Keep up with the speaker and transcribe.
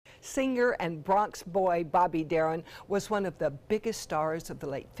Singer and Bronx boy Bobby Darin was one of the biggest stars of the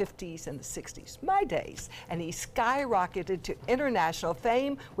late 50s and the 60s, my days, and he skyrocketed to international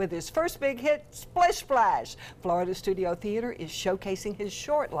fame with his first big hit, Splish Splash. Florida Studio Theater is showcasing his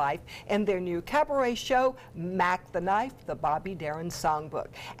short life in their new cabaret show, Mack the Knife, the Bobby Darin Songbook.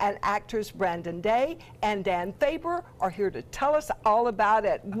 And actors Brandon Day and Dan Faber are here to tell us all about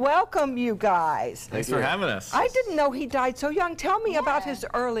it. Welcome, you guys. Thanks for having us. I didn't know he died so young. Tell me about his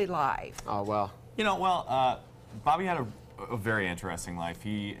early life. Oh, well. You know, Bobby had a very interesting life.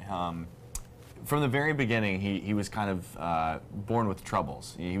 He, from the very beginning, he was kind of born with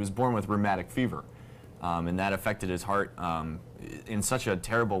troubles. He was born with rheumatic fever, and that affected his heart in such a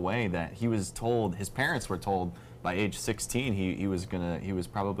terrible way that he was told, his parents were told, by age 16 he was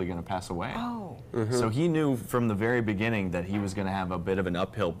probably gonna pass away. Oh. Mm-hmm. So he knew from the very beginning that he was gonna have a bit of an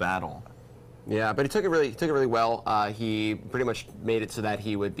uphill battle. Yeah, but he took it really well. He pretty much made it so that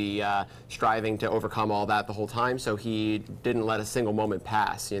he would be striving to overcome all that the whole time. So he didn't let a single moment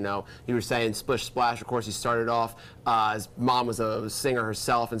pass. You know, he was saying Splish Splash. Of course, he started off. His mom was a singer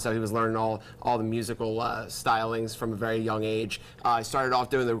herself, and so he was learning all the musical stylings from a very young age. He started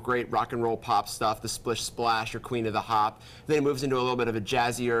off doing the great rock and roll pop stuff, the Splish Splash or Queen of the Hop. Then he moves into a little bit of a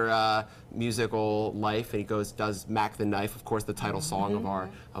jazzier musical life, and he does Mack the Knife, of course, the title song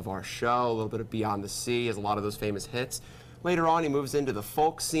of our show. A little bit of Beyond the Sea, has a lot of those famous hits. Later on, he moves into the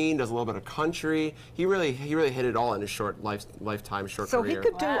folk scene, does a little bit of country. He really hit it all in his short lifetime, short career. So he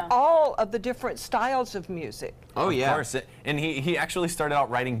could do all of the different styles of music. Oh, yeah. Of course. And he actually started out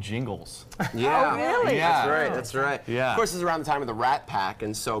writing jingles. Yeah. Oh, really? Yeah. That's right. Yeah. Of course, this is around the time of the Rat Pack,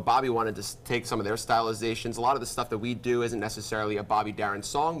 and so Bobby wanted to take some of their stylizations. A lot of the stuff that we do isn't necessarily a Bobby Darin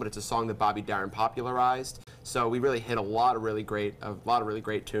song, but it's a song that Bobby Darin popularized. So we really hit a lot of really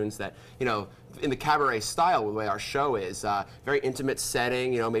great tunes that, you know, in the cabaret style, the way our show is, very intimate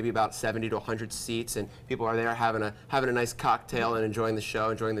setting, you know, maybe about 70 to 100 seats, and people are there having a nice cocktail and enjoying the show,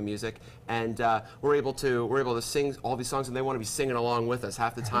 enjoying the music, and we're able to sing all these songs, and they want to be singing along with us.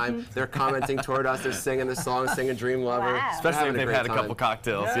 Half the time, they're commenting toward us, they're singing the song, singing Dream Lover. Wow. Especially if they've had a couple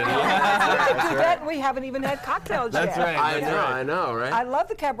cocktails. Yeah. You know? We could do that, and we haven't even had cocktails That's yet. right. I know, right? I love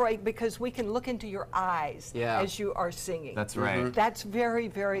the cabaret because we can look into your eyes Yeah. as you are singing. That's right. That's very,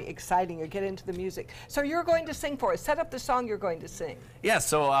 very exciting. You get into the music. So you're going to sing for us. Set up the song you're going to sing. Yeah,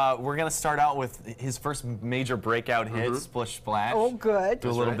 so we're going to start out with his first major breakout hit, Splish Splash. Oh, good. Do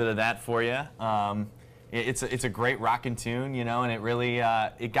a little bit of that for you. It's a great rockin' tune, you know, and it really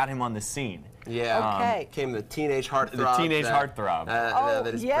it got him on the scene. Yeah. Okay. Came the teenage heartthrob. The teenage heartthrob.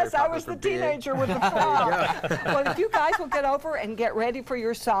 Oh, yes, I was the teenager with the frog. Well, if you guys will get over and get ready for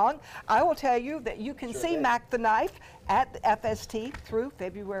your song, I will tell you that you can see Mack the Knife at the FST through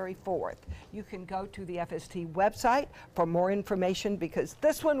February 4th. You can go to the FST website for more information because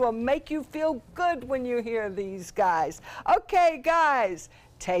this one will make you feel good when you hear these guys. Okay, guys,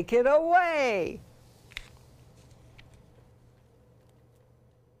 take it away.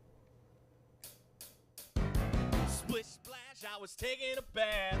 Splish splash, I was taking a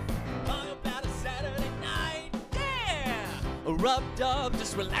bath on about a Saturday night. Yeah, rubbed up,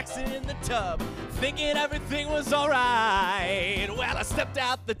 just relaxing in the tub, thinking everything was alright. Well, I stepped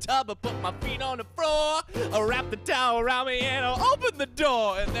out the tub, I put my feet on the floor, I wrapped the towel around me and I opened the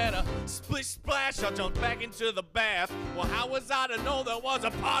door, and then a splish splash, I jumped back into the bath. Well, how was I to know there was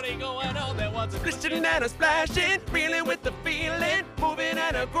a party going on? There was a splishing and a splashing, reeling with the feeling, moving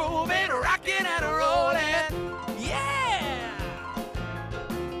and a grooving, rocking and a rolling. Yeah!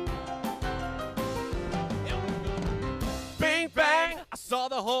 Bang, bang, I saw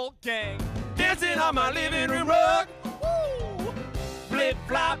the whole gang dancing on my living room rug. Woo! Flip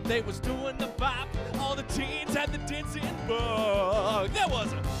flop, they was doing the bop. All the teens had the dancing bug. There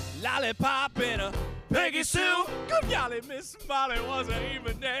was a lollipop and a Peggy Sue. Good golly, Miss Molly wasn't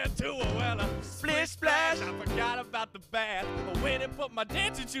even there too. Well, a splish splash, I forgot about the bath. I went and put my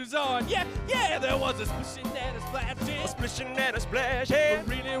dancing shoes on. Yeah, there was a splishing and a splashing. A splishing and a splashing.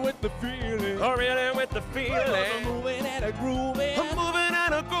 Reeling with the feeling. Oh, reeling with the feeling. A moving and a grooving. A moving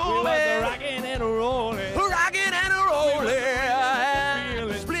and a grooving. We was a rocking and a rolling. A rocking and a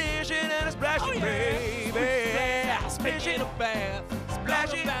rolling. Splishing and a splashing, baby. Splishing a bath.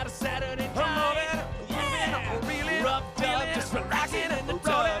 Splashing about a Saturday night. Rubbed up, just relaxing in the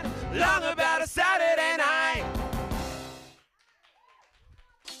tub, long about a Saturday night.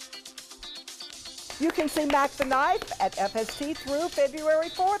 You can see Mack the Knife at FST through February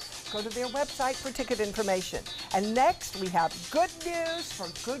 4th. Go to their website for ticket information. And next, we have good news for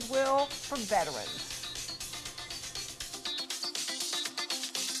Goodwill for Veterans.